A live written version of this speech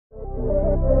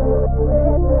Hey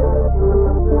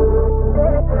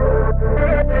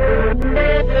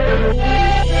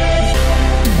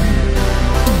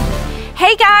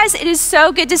guys, it is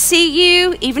so good to see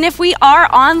you, even if we are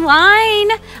online.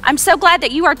 I'm so glad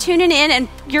that you are tuning in and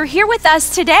you're here with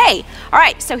us today. All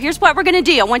right, so here's what we're gonna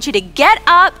do. I want you to get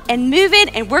up and move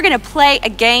it, and we're gonna play a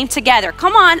game together.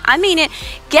 Come on, I mean it.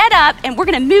 Get up, and we're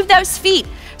gonna move those feet.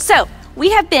 So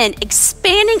we have been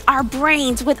expanding our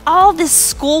brains with all this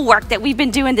schoolwork that we've been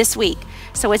doing this week.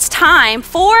 So it's time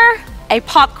for a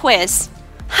pop quiz.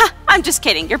 I'm just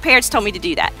kidding. Your parents told me to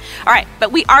do that. All right,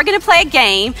 but we are going to play a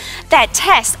game that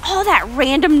tests all that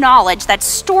random knowledge that's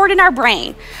stored in our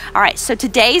brain. All right, so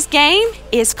today's game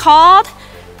is called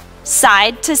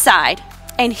Side to Side.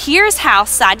 And here's how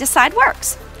side to side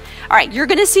works. All right, you're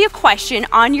going to see a question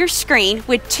on your screen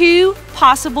with two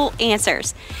possible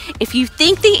answers. If you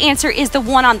think the answer is the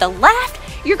one on the left,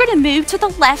 you're going to move to the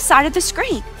left side of the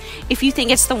screen. If you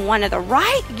think it's the one on the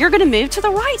right, you're going to move to the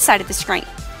right side of the screen.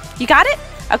 You got it?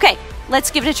 Okay,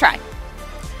 let's give it a try.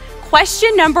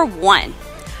 Question number 1.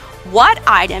 What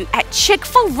item at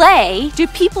Chick-fil-A do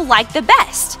people like the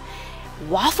best?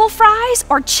 Waffle fries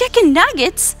or chicken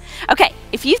nuggets? Okay,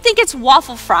 if you think it's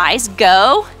waffle fries,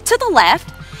 go to the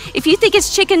left. If you think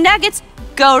it's chicken nuggets,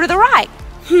 go to the right.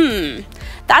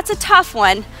 That's a tough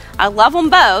one. I love them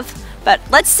both, but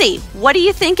let's see. What do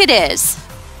you think it is?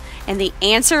 And the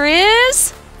answer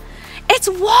is... it's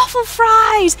waffle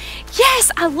fries.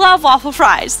 Yes, I love waffle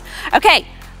fries. Okay,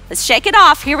 let's shake it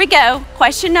off. Here we go.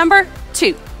 Question number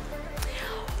 2.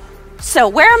 So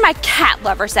where are my cat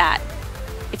lovers at?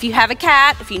 If you have a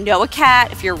cat, if you know a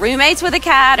cat, if you're roommates with a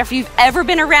cat, or if you've ever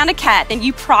been around a cat, then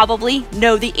you probably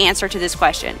know the answer to this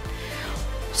question.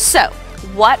 So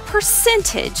what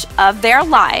percentage of their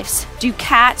lives do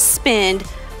cats spend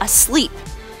asleep?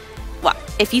 Well,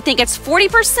 if you think it's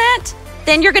 40%,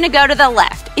 then you're going to go to the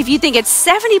left. If you think it's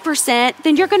 70%,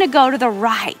 then you're going to go to the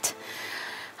right.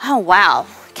 Oh, wow.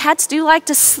 Cats do like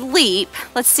to sleep.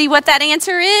 Let's see what that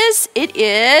answer is. It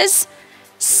is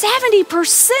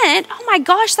 70%. Oh my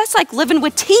gosh, that's like living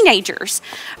with teenagers.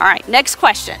 All right, next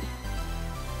question.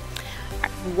 All right,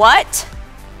 what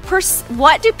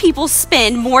do people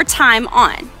spend more time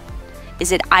on?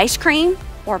 Is it ice cream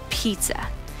or pizza?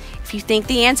 If you think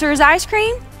the answer is ice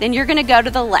cream, then you're going to go to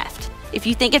the left. If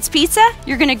you think it's pizza,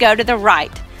 you're going to go to the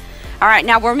right. All right,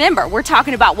 now remember, we're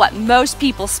talking about what most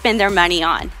people spend their money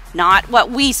on, not what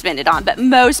we spend it on, but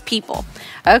most people.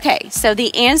 Okay, so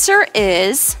the answer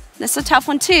is, this is a tough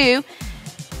one too,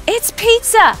 it's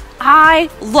pizza. I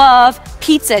love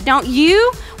pizza, don't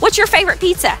you? What's your favorite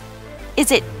pizza?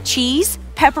 Is it cheese,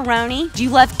 pepperoni? Do you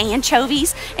love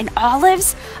anchovies and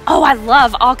olives? Oh, I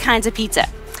love all kinds of pizza.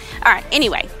 All right,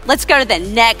 anyway, let's go to the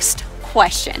next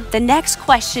question. The next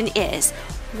question is,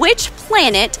 which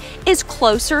planet is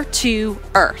closer to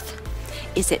Earth?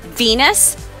 Is it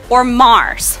Venus or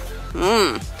Mars?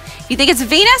 If you think it's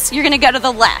Venus, you're going to go to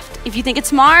the left. If you think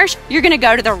it's Mars, you're going to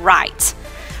go to the right.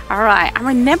 All right, I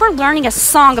remember learning a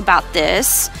song about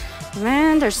this.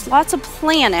 Man, there's lots of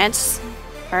planets.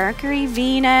 Mercury,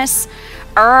 Venus,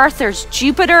 Earth, there's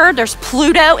Jupiter, there's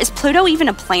Pluto. Is Pluto even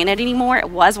a planet anymore? It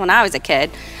was when I was a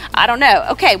kid. I don't know.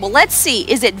 Okay, well, let's see.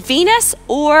 Is it Venus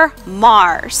or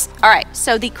Mars? All right,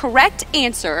 so the correct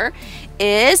answer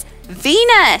is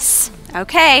Venus.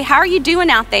 Okay, how are you doing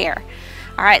out there?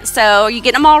 All right, so are you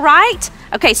getting them all right?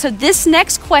 Okay, so this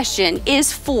next question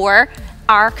is for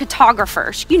our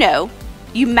cartographers. You know,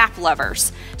 you map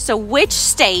lovers. So which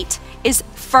state is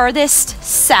furthest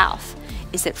south?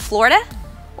 Is it Florida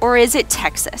or is it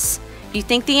Texas? If you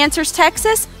think the answer is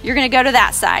Texas, you're going to go to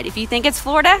that side. If you think it's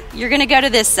Florida, you're going to go to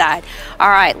this side. All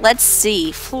right, let's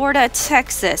see. Florida,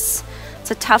 Texas.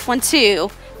 It's a tough one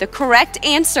too. The correct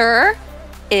answer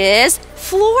is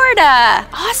Florida.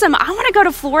 Awesome. I want to go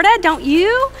to Florida, don't you?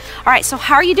 All right, so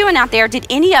how are you doing out there? Did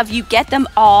any of you get them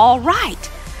all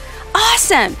right?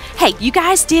 Awesome. Hey, you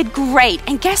guys did great.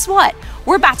 And guess what?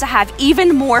 We're about to have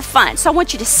even more fun. So I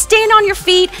want you to stand on your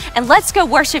feet and let's go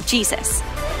worship Jesus.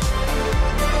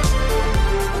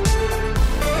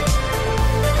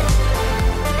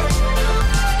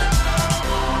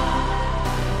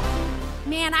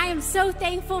 Man, I am so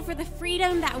thankful for the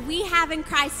freedom that we have in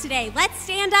Christ today. Let's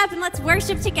stand up and let's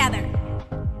worship together.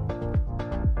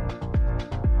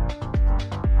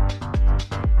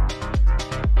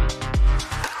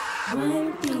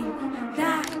 One thing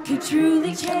that could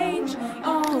truly change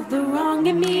all the wrong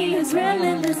in me is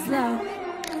relentless love.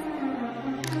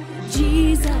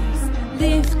 Jesus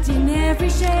lifting every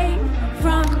shame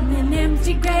from an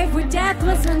empty grave where death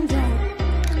was undone.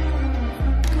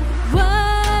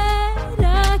 What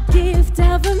a gift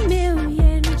of a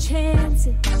million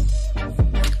chances.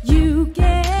 You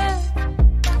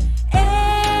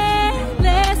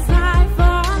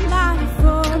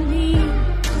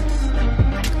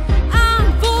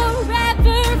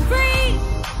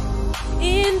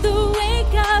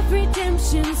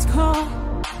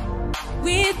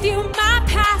With you, my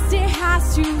past, it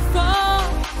has to fall.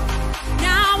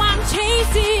 Now I'm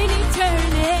chasing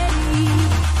eternity.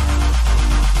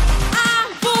 I'm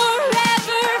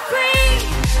forever free.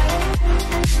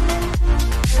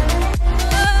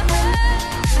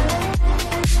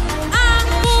 I'm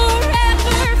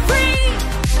forever free.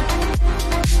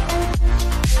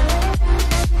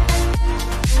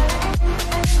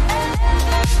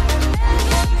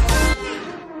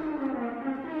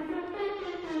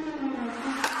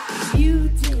 You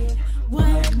did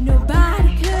what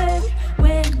nobody could,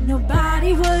 when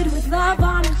nobody would, with love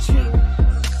on a tree.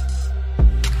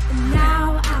 And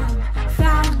now I'm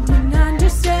found and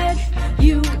understood.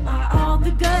 You are all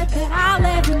the good that I'll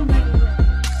ever need.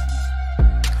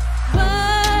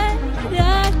 What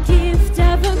a gift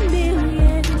of a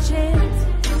million chances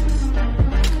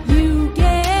you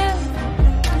give.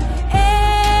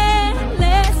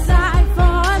 Endless life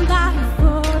on life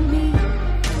for me.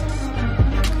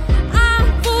 I'm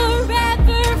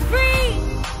forever free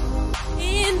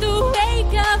in the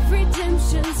wake of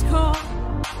redemption's call.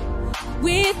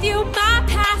 With you, my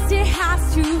past, it has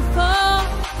to fall.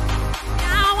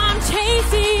 Now I'm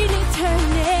chasing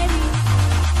eternity.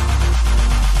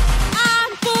 I'm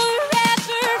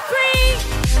forever free.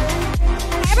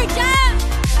 Every time.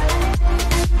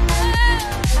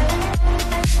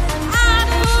 I'm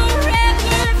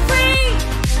forever free.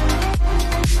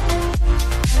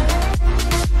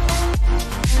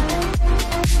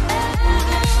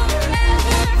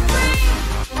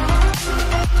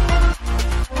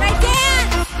 Right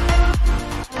dance.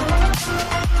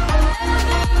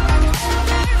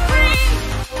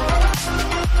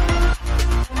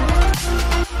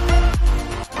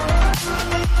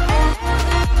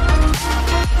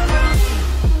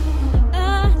 A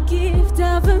gift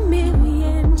of a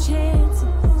million chances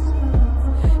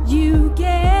you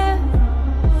give.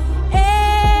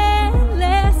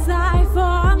 Endless life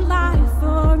on life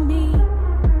for me.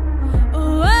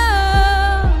 Oh,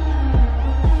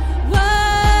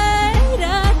 what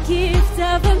a gift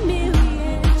of a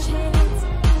million chances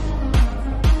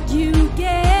you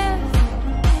give.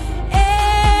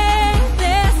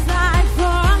 Endless life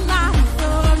on life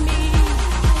for me.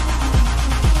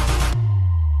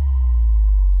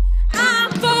 I'm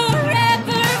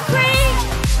forever free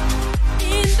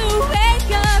in the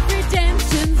wake of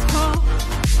redemption's call.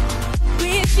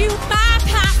 With you, my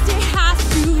past, it has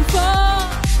to fall.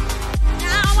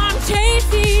 Now I'm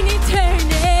chasing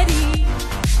eternity.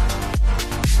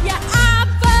 Yeah, I'm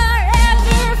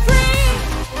forever free.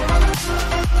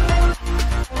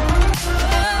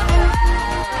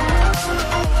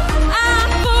 I'm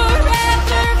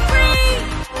forever free.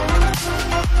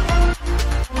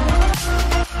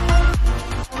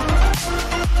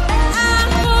 I'm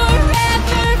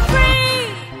forever free.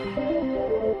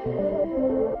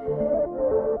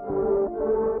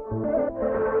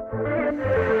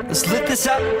 Let's lift this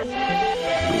up.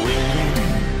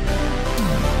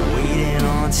 Waiting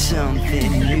on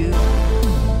something new,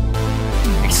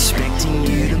 expecting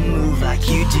you to move like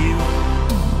you do.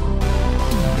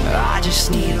 I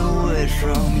just need a word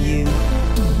from you.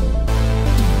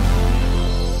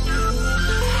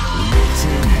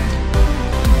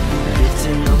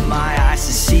 Lifting up my eyes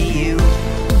to see you.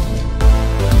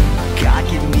 God,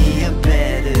 give me a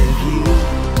better view,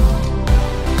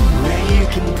 where you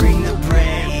can bring the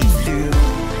breakthrough.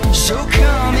 So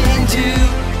come and do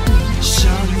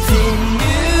something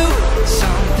new,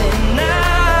 something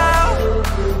now.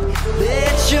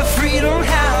 Let your freedom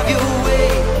have your way.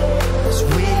 'Cause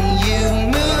when you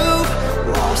move,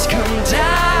 walls come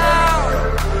down.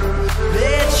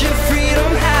 Let your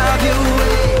freedom have your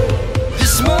way.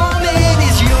 This moment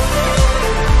is yours.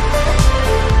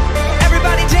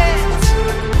 Everybody dance.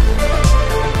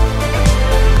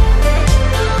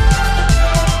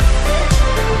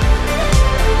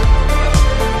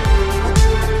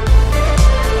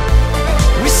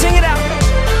 We sing it out.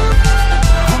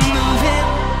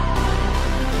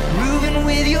 We're moving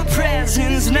with your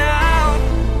presence now.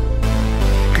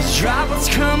 'Cause dry bones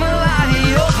come alive in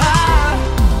your power.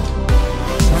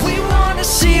 We wanna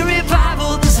see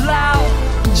revival this loud.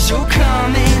 So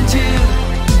come and do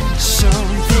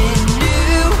something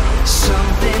new,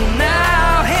 something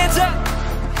now. Hands up.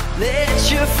 Let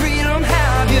your freedom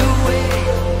have your way.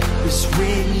 'Cause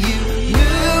when you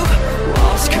move,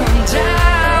 walls come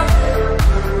down.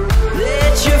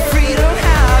 Let your freedom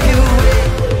have your way.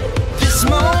 This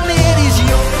moment is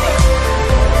yours.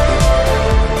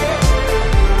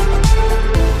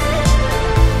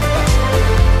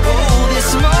 Oh, this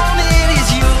moment is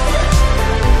yours.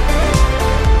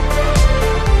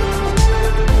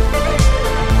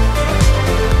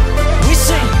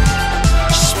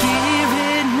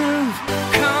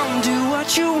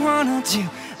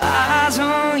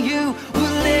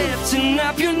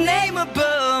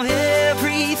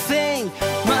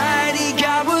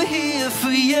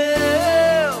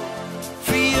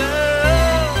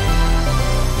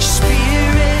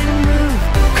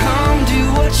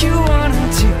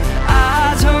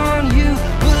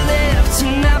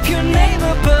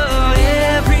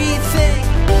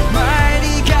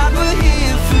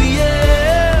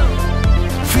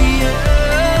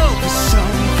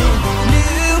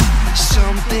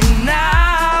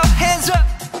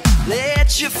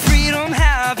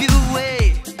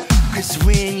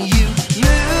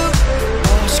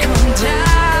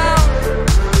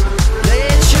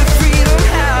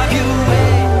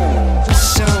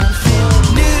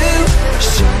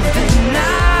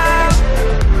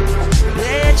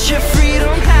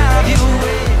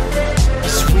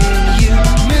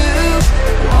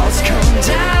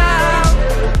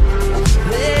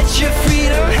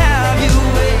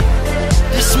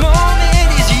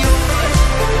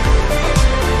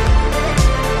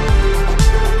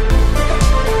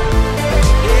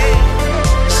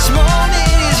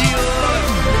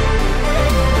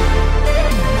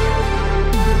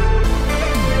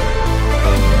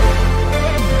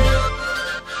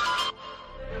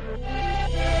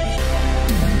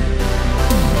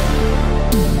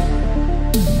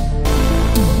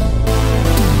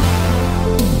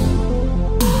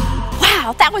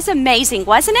 that was amazing,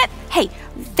 wasn't it? Hey,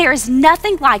 there is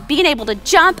nothing like being able to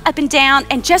jump up and down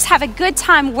and just have a good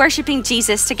time worshiping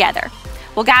Jesus together.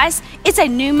 Well, guys, it's a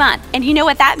new month, and you know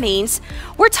what that means.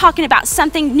 We're talking about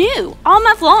something new all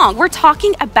month long. We're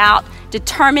talking about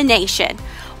determination.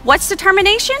 What's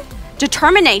determination?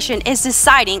 Determination is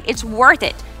deciding it's worth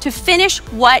it to finish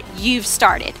what you've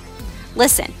started.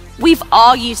 Listen, we've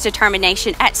all used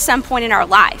determination at some point in our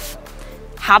life.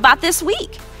 How about this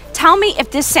week? Tell me if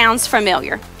this sounds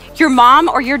familiar. Your mom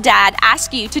or your dad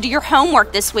ask you to do your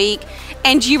homework this week,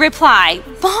 and you reply,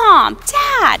 Mom,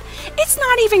 Dad, it's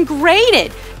not even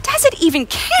graded. Does it even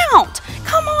count?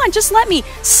 Come on, just let me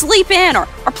sleep in or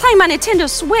play my Nintendo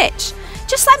Switch.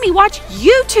 Just let me watch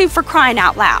YouTube, for crying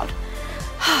out loud.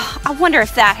 I wonder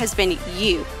if that has been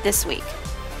you this week.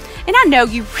 And I know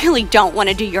you really don't want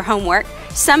to do your homework.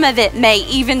 Some of it may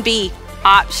even be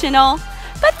optional,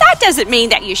 but that doesn't mean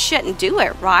that you shouldn't do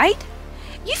it, right?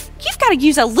 You've got to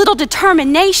use a little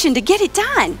determination to get it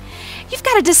done. You've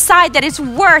got to decide that it's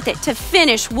worth it to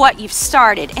finish what you've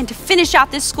started and to finish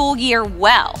out this school year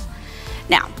well.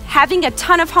 Now, having a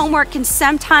ton of homework can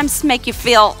sometimes make you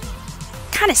feel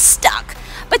kind of stuck,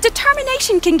 but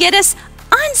determination can get us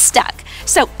unstuck.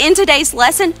 So in today's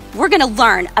lesson, we're going to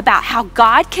learn about how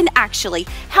God can actually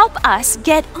help us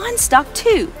get unstuck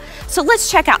too. So let's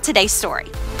check out today's story.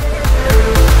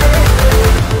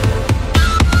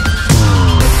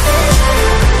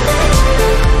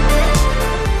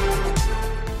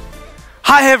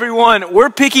 Hi everyone, we're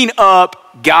picking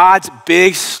up God's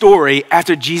big story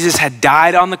after Jesus had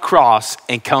died on the cross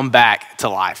and come back to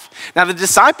life. Now the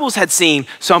disciples had seen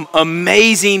some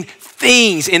amazing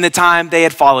things in the time they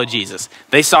had followed Jesus.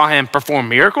 They saw him perform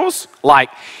miracles like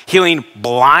healing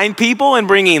blind people and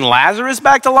bringing Lazarus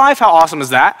back to life. How awesome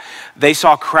is that? They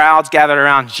saw crowds gathered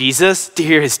around Jesus to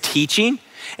hear his teaching,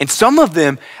 and some of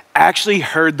them actually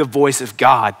heard the voice of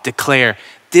God declare,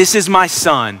 "This is my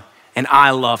son and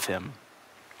I love him."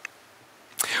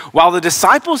 While the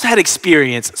disciples had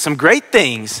experienced some great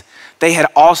things, they had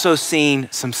also seen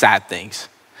some sad things.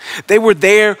 They were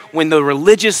there when the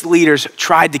religious leaders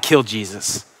tried to kill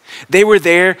Jesus. They were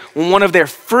there when one of their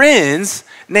friends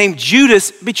named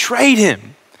Judas betrayed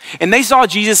him. And they saw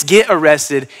Jesus get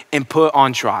arrested and put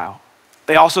on trial.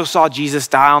 They also saw Jesus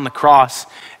die on the cross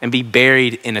and be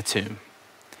buried in a tomb.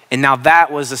 And now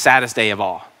that was the saddest day of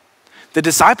all. The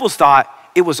disciples thought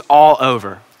it was all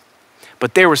over.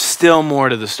 But there was still more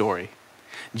to the story.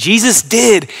 Jesus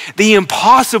did the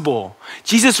impossible.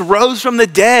 Jesus rose from the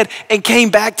dead and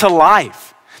came back to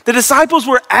life. The disciples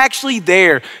were actually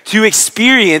there to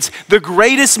experience the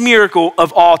greatest miracle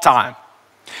of all time.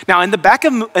 Now, in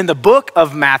the book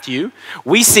of Matthew,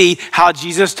 we see how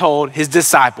Jesus told his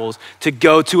disciples to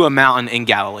go to a mountain in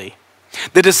Galilee.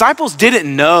 The disciples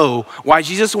didn't know why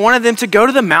Jesus wanted them to go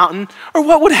to the mountain or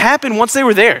what would happen once they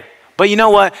were there. But you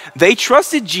know what? They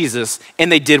trusted Jesus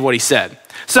and they did what he said.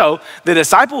 So the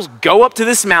disciples go up to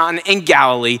this mountain in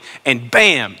Galilee and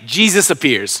bam, Jesus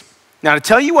appears. Now to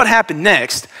tell you what happened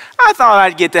next, I thought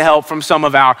I'd get the help from some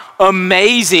of our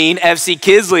amazing FC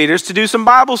Kids leaders to do some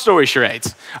Bible story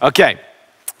charades. Okay,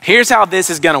 here's how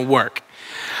this is gonna work.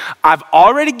 I've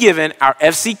already given our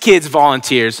FC Kids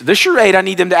volunteers the charade I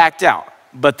need them to act out.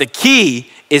 But the key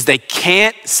is they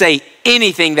can't say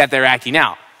anything that they're acting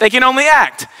out. They can only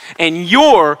act. And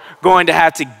you're going to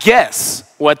have to guess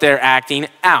what they're acting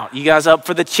out. You guys up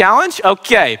for the challenge?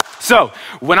 Okay. So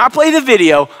when I play the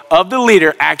video of the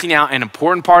leader acting out an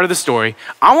important part of the story,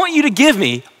 I want you to give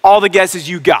me all the guesses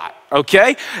you got,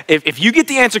 okay? If you get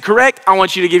the answer correct, I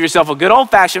want you to give yourself a good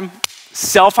old-fashioned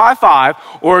self-high five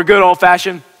or a good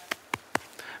old-fashioned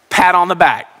pat on the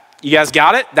back. You guys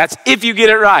got it? That's if you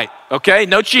get it right, okay?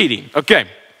 No cheating, okay.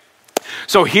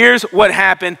 So here's what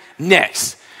happened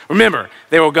next. Remember,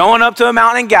 they were going up to a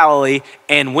mountain in Galilee,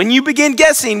 and when you begin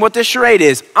guessing what this charade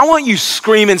is, I want you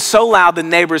screaming so loud the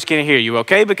neighbors can hear you,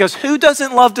 okay? Because who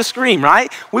doesn't love to scream,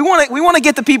 right? We want to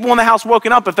get the people in the house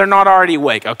woken up if they're not already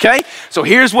awake, okay? So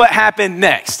here's what happened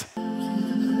next.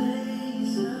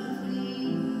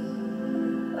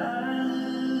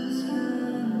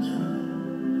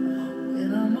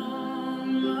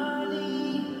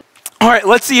 All right,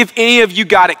 let's see if any of you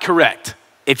got it correct.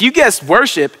 If you guessed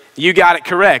worship, you got it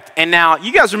correct. And now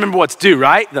you guys remember what to do,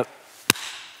 right? The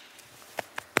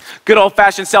good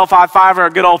old-fashioned self-high five or a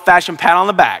good old-fashioned pat on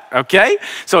the back, okay?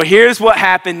 So here's what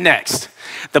happened next.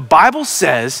 The Bible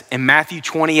says in Matthew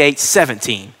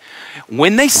 28:17,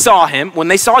 when they saw him, when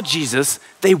they saw Jesus,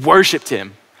 they worshiped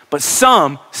him, but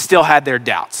some still had their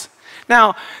doubts.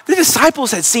 Now, the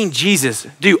disciples had seen Jesus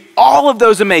do all of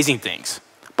those amazing things,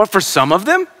 but for some of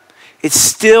them, it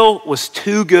still was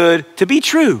too good to be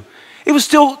true. It was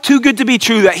still too good to be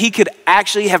true that he could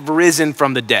actually have risen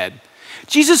from the dead.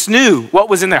 Jesus knew what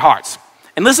was in their hearts.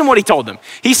 And listen to what he told them.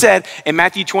 He said in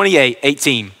Matthew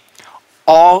 28:18,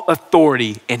 all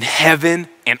authority in heaven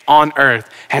and on earth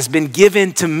has been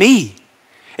given to me.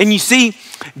 And you see,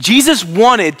 Jesus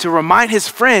wanted to remind his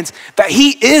friends that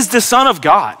he is the Son of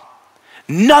God.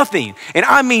 Nothing, and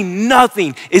I mean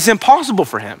nothing, is impossible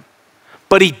for him.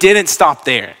 But he didn't stop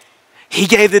there. He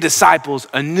gave the disciples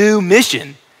a new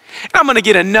mission. And I'm gonna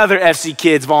get another FC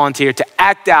Kids volunteer to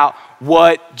act out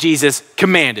what Jesus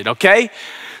commanded, okay?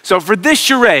 So for this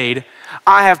charade,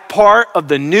 I have part of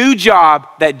the new job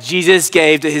that Jesus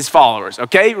gave to his followers,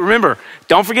 okay? Remember,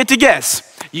 don't forget to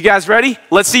guess. You guys ready?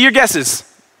 Let's see your guesses.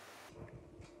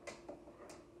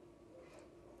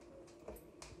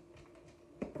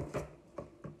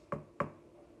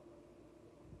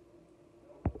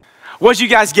 What'd you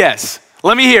guys guess?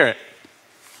 Let me hear it.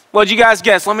 What'd you guys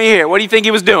guess? Let me hear it. What do you think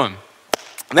he was doing?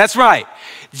 That's right.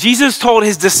 Jesus told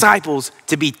his disciples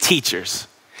to be teachers.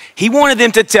 He wanted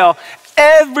them to tell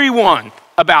everyone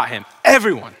about him,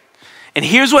 everyone. And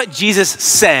here's what Jesus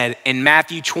said in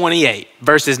Matthew 28,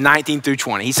 verses 19 through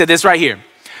 20. He said this right here.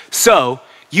 So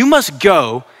you must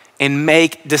go and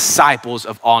make disciples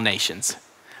of all nations.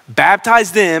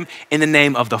 Baptize them in the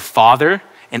name of the Father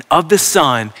and of the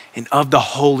Son and of the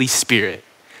Holy Spirit.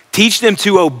 Teach them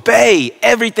to obey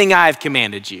everything I have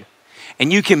commanded you.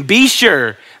 And you can be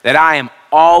sure that I am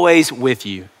always with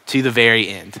you to the very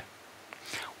end.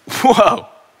 Whoa,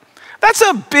 that's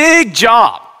a big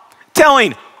job,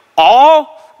 telling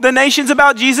all the nations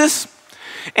about Jesus.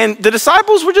 And the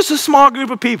disciples were just a small group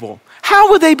of people.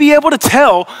 How would they be able to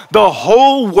tell the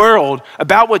whole world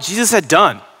about what Jesus had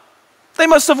done? They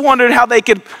must have wondered how they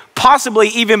could possibly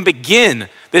even begin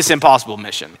this impossible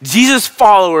mission. Jesus'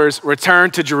 followers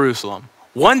returned to Jerusalem.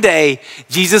 One day,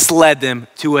 Jesus led them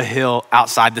to a hill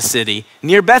outside the city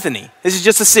near Bethany. This is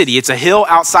just a city. It's a hill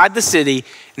outside the city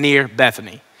near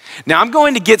Bethany. Now, I'm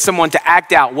going to get someone to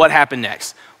act out what happened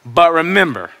next. But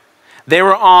remember, they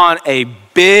were on a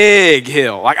big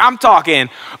hill. Like, I'm talking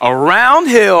a round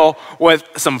hill with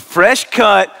some fresh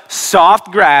cut,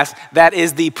 soft grass that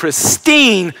is the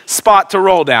pristine spot to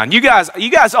roll down. You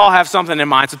guys all have something in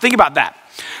mind, so think about that.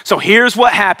 So here's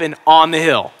what happened on the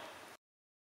hill.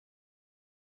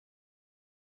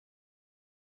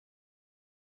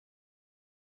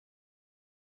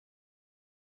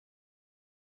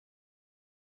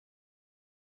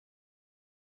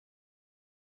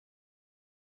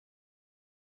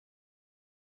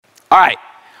 All right,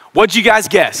 what'd you guys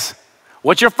guess?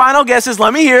 What's your final guesses?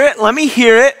 Let me hear it, let me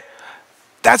hear it.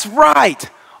 That's right.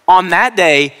 On that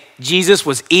day, Jesus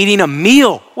was eating a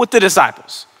meal with the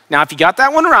disciples. Now, if you got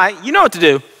that one right, you know what to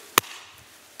do.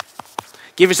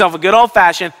 Give yourself a good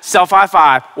old-fashioned self-high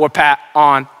five or pat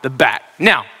on the back.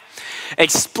 Now,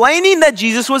 explaining that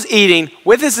Jesus was eating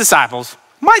with his disciples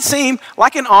might seem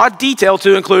like an odd detail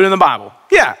to include in the Bible.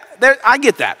 Yeah, I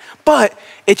get that. But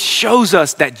it shows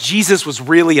us that Jesus was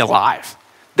really alive.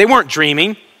 They weren't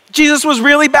dreaming. Jesus was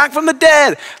really back from the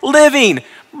dead, living,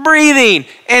 breathing,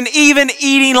 and even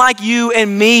eating like you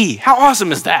and me. How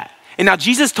awesome is that? And now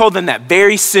Jesus told them that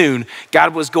very soon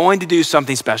God was going to do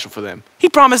something special for them. He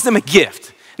promised them a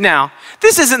gift. Now,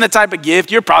 this isn't the type of gift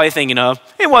you're probably thinking of.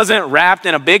 It wasn't wrapped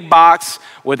in a big box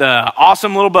with an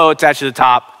awesome little bow attached to the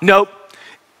top. Nope.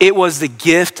 It was the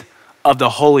gift of the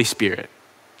Holy Spirit.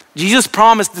 Jesus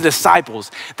promised the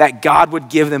disciples that God would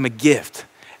give them a gift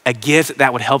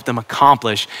that would help them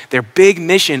accomplish their big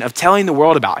mission of telling the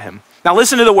world about him. Now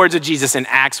listen to the words of Jesus in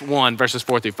Acts 1, verses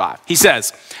 4 through 5. He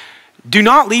says, do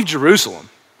not leave Jerusalem.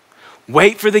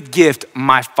 Wait for the gift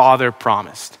my Father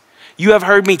promised. You have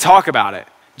heard me talk about it.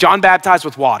 John baptized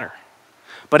with water,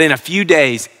 but in a few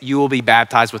days you will be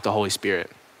baptized with the Holy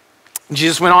Spirit.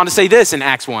 Jesus went on to say this in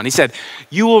Acts 1. He said,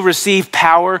 you will receive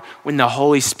power when the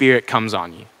Holy Spirit comes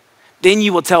on you. Then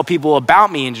you will tell people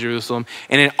about me in Jerusalem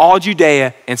and in all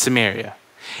Judea and Samaria.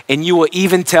 And you will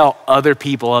even tell other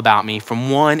people about me from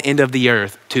one end of the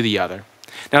earth to the other.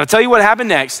 Now, to tell you what happened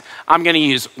next, I'm going to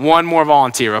use one more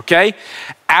volunteer, okay?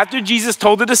 After Jesus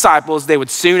told the disciples they would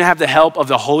soon have the help of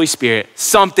the Holy Spirit,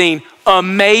 something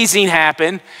amazing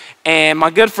happened. And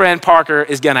my good friend Parker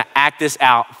is going to act this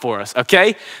out for us,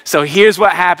 okay? So here's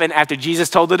what happened after Jesus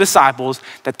told the disciples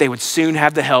that they would soon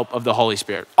have the help of the Holy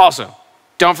Spirit. Also,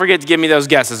 don't forget to give me those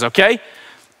guesses, okay?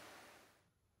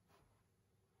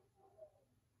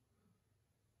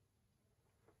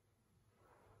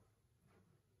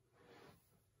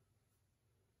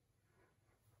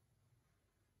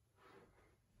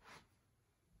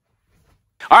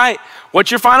 All right,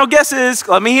 what your final guess is?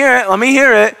 Let me hear it. Let me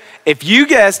hear it. If you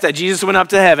guessed that Jesus went up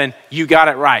to heaven, you got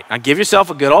it right. Now give yourself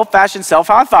a good old-fashioned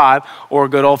self-high five or a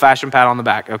good old-fashioned pat on the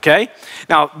back, okay?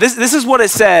 Now this is what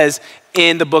it says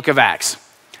in the book of Acts.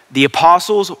 The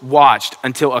apostles watched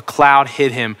until a cloud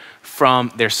hid him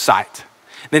from their sight.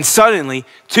 Then suddenly,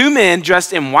 2 men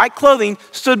dressed in white clothing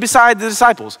stood beside the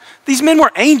disciples. These men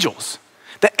were angels.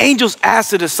 The angels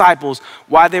asked the disciples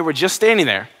why they were just standing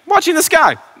there, watching the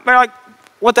sky. They're like,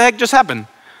 what the heck just happened?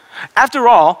 After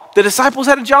all, the disciples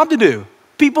had a job to do.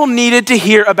 People needed to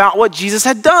hear about what Jesus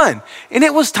had done, and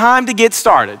it was time to get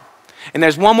started. And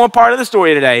there's one more part of the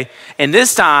story today, and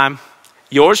this time,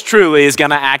 yours truly is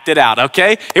gonna act it out,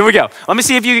 okay? Here we go. Let me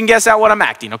see if you can guess out what I'm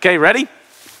acting, okay? Ready?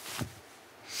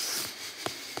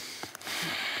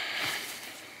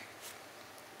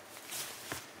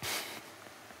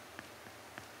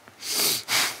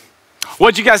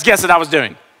 What'd you guys guess that I was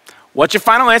doing? What's your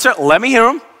final answer? Let me hear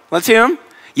them. Let's hear them.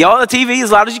 Yell at the TV as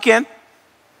loud as you can.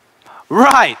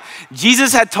 Right.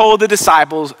 Jesus had told the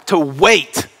disciples to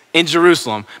wait in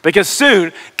Jerusalem because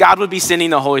soon God would be sending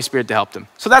the Holy Spirit to help them.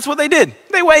 So that's what they did.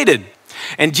 They waited.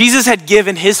 And Jesus had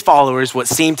given his followers what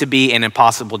seemed to be an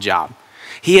impossible job.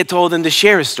 He had told them to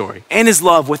share his story and his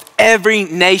love with every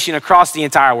nation across the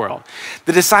entire world.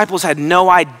 The disciples had no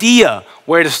idea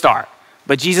where to start,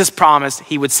 but Jesus promised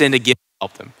he would send a gift to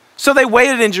help them. So they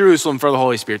waited in Jerusalem for the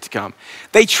Holy Spirit to come.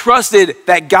 They trusted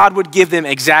that God would give them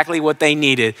exactly what they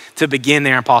needed to begin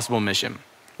their impossible mission.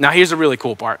 Now here's the really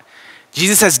cool part.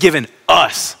 Jesus has given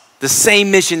us the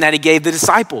same mission that he gave the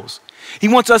disciples. He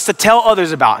wants us to tell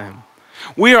others about him.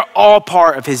 We are all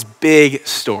part of his big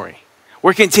story.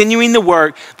 We're continuing the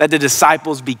work that the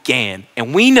disciples began,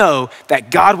 and we know that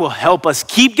God will help us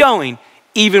keep going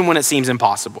even when it seems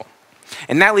impossible.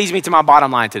 And that leads me to my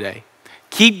bottom line today.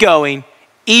 Keep going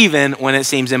even when it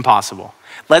seems impossible.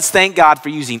 Let's thank God for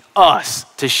using us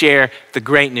to share the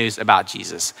great news about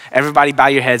Jesus. Everybody bow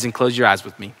your heads and close your eyes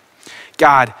with me.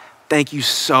 God, thank you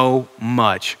so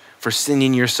much for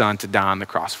sending your son to die on the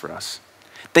cross for us.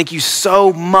 Thank you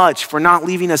so much for not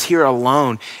leaving us here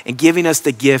alone and giving us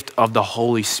the gift of the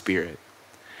Holy Spirit.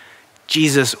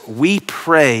 Jesus, we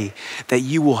pray that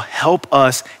you will help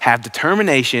us have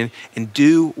determination and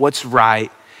do what's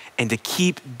right and to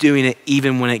keep doing it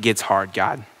even when it gets hard,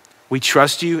 God. We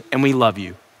trust you and we love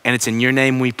you. And it's in your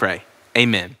name we pray.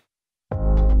 Amen.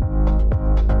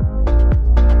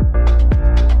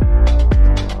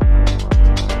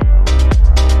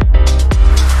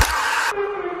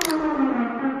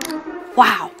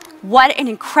 Wow, what an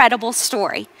incredible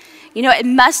story. You know, it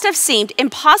must have seemed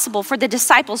impossible for the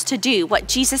disciples to do what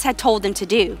Jesus had told them to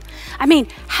do. I mean,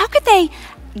 how could they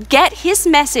get his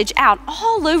message out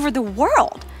all over the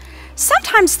world?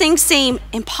 Sometimes things seem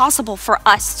impossible for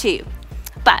us too.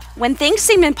 But when things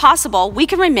seem impossible, we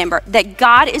can remember that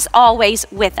God is always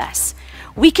with us.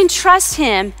 We can trust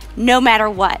him no matter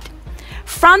what.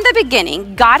 From the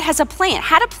beginning, God had a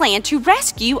plan to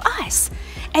rescue us.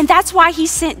 And that's why he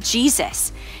sent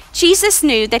Jesus. Jesus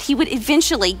knew that he would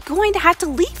eventually going to have to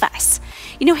leave us.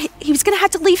 You know, he was going to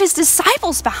have to leave his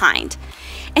disciples behind.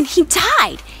 And he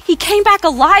died. He came back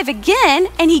alive again,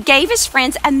 and he gave his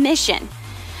friends a mission.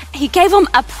 He gave them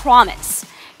a promise.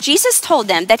 Jesus told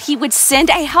them that he would send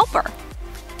a helper,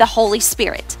 the Holy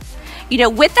Spirit. You know,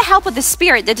 with the help of the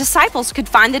Spirit, the disciples could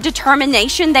find the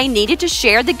determination they needed to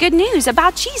share the good news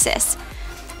about Jesus.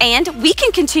 And we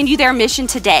can continue their mission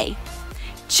today.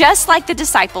 Just like the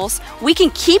disciples, we can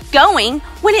keep going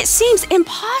when it seems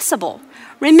impossible.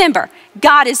 Remember,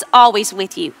 God is always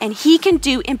with you, and he can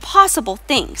do impossible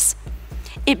things.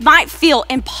 It might feel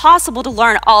impossible to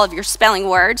learn all of your spelling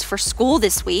words for school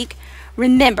this week.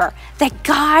 Remember that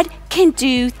God can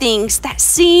do things that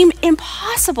seem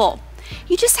impossible.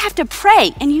 You just have to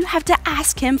pray and you have to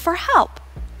ask him for help.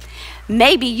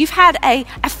 Maybe you've had a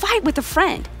fight with a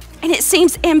friend and it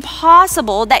seems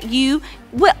impossible that you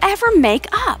will ever make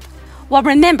up. Well,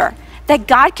 remember that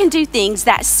God can do things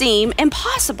that seem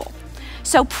impossible.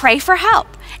 So pray for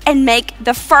help and make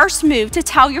the first move to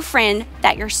tell your friend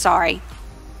that you're sorry.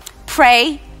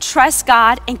 Pray, trust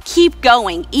God, and keep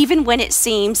going even when it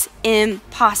seems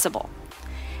impossible.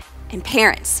 And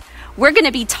parents, we're going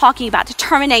to be talking about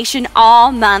determination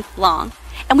all month long.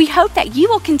 And we hope that you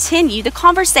will continue the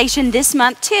conversation this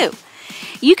month too.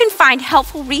 You can find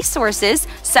helpful resources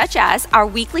such as our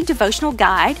weekly devotional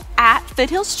guide at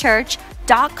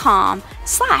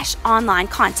foothillschurch.com/online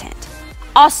content.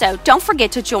 Also, don't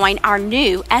forget to join our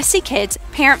new FC Kids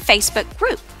Parent Facebook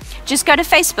group. Just go to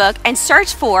Facebook and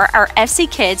search for our FC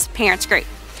Kids Parents Group.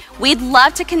 We'd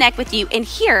love to connect with you and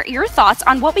hear your thoughts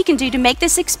on what we can do to make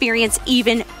this experience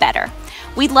even better.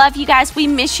 We love you guys. We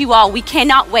miss you all. We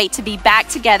cannot wait to be back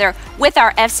together with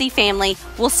our FC family.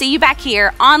 We'll see you back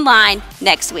here online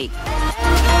next week.